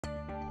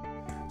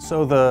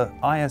So the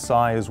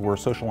ISI is where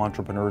social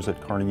entrepreneurs at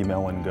Carnegie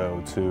Mellon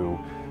go to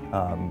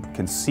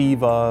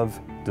conceive of,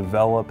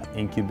 develop,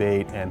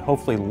 incubate, and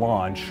hopefully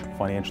launch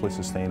financially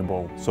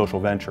sustainable social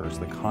ventures,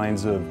 the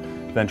kinds of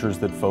ventures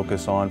that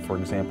focus on, for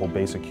example,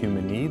 basic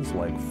human needs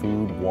like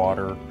food,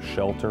 water,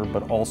 shelter,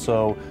 but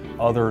also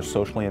other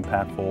socially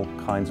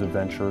impactful kinds of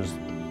ventures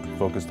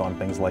focused on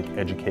things like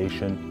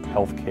education,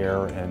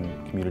 healthcare,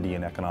 and community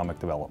and economic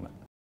development.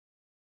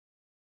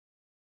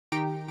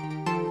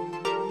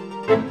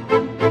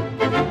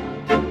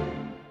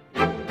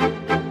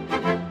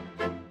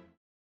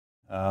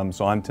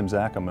 So I'm Tim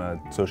Zak. I'm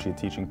an associate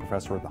teaching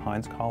professor at the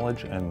Heinz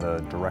College and the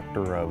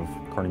director of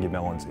Carnegie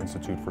Mellon's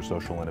Institute for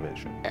Social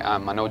Innovation.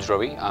 I'm Manoj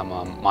Ravi. I'm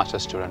a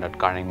master's student at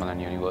Carnegie Mellon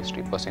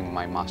University pursuing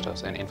my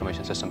master's in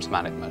information systems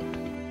management.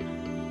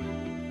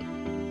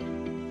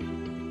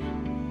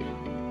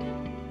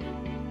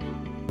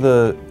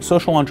 The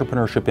Social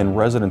Entrepreneurship in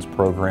Residence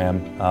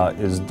program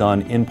is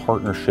done in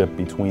partnership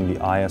between the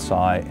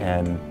ISI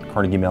and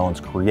Carnegie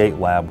Mellon's Create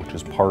Lab, which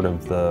is part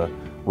of the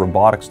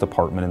robotics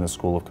department in the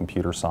School of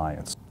Computer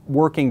Science.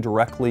 Working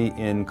directly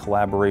in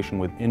collaboration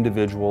with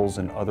individuals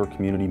and other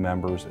community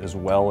members, as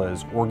well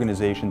as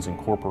organizations and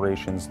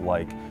corporations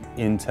like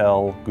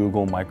Intel,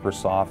 Google,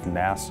 Microsoft,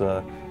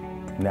 NASA,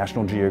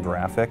 National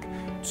Geographic,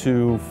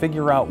 to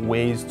figure out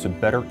ways to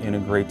better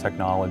integrate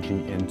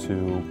technology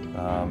into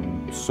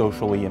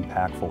socially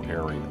impactful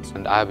areas.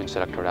 And I have been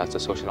selected as the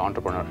social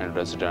entrepreneur in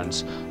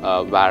residence,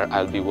 where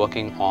I'll be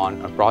working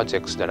on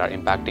projects that are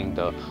impacting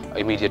the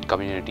immediate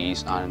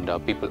communities and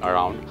people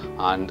around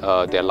and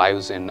their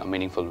lives in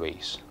meaningful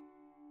ways.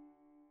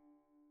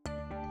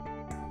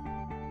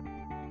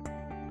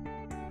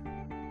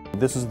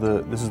 This is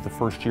the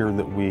first year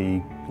that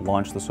we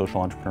launched the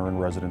Social Entrepreneur in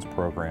Residence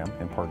program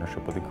in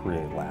partnership with the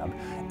Create Lab.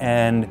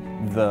 And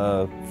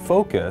the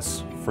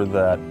focus for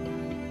that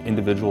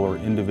individual or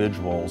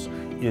individuals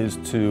is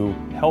to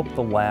help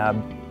the lab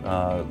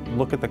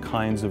look at the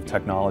kinds of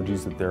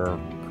technologies that they're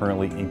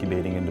currently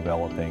incubating and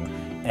developing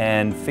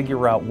and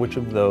figure out which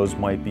of those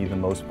might be the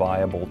most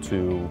viable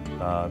to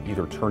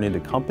either turn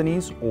into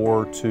companies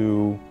or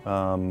to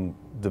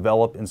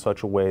develop in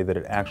such a way that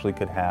it actually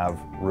could have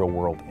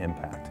real-world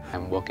impact.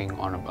 I'm working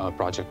on a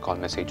project called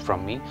Message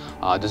From Me.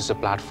 This is a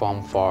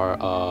platform for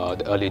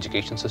the early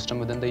education system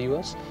within the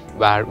US,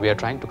 where we are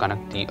trying to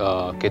connect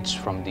the kids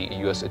from the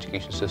US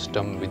education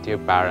system with their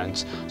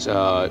parents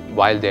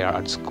while they are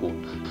at school.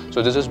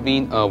 So this has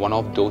been one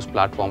of those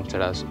platforms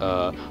that has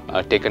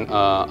taken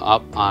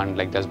up, and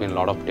there's been a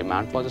lot of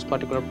demand for this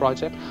particular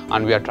project,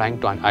 and we are trying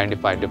to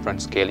identify different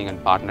scaling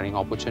and partnering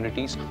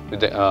opportunities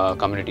with the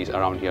communities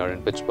around here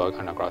in Pittsburgh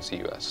and across the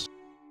US.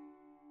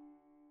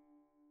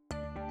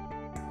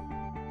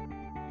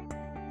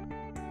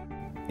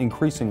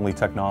 Increasingly,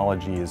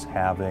 technology is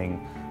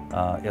having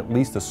at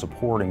least a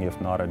supporting,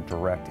 if not a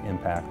direct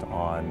impact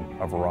on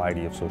a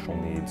variety of social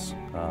needs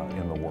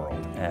in the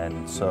world.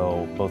 And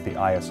so both the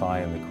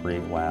ISI and the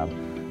Create Lab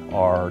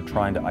are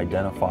trying to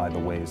identify the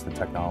ways that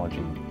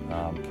technology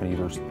can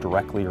either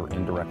directly or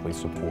indirectly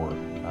support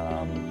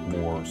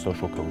more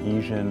social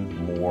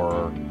cohesion,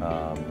 more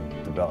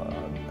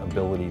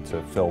ability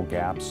to fill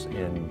gaps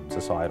in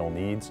societal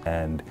needs.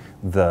 And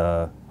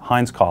the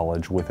Heinz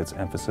College, with its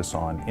emphasis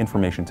on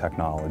information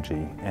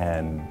technology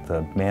and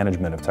the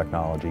management of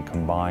technology,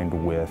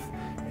 combined with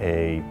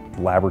a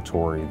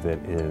laboratory that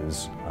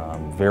is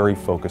very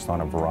focused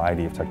on a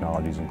variety of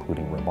technologies,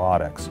 including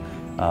robotics,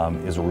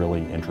 is a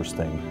really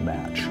interesting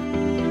match.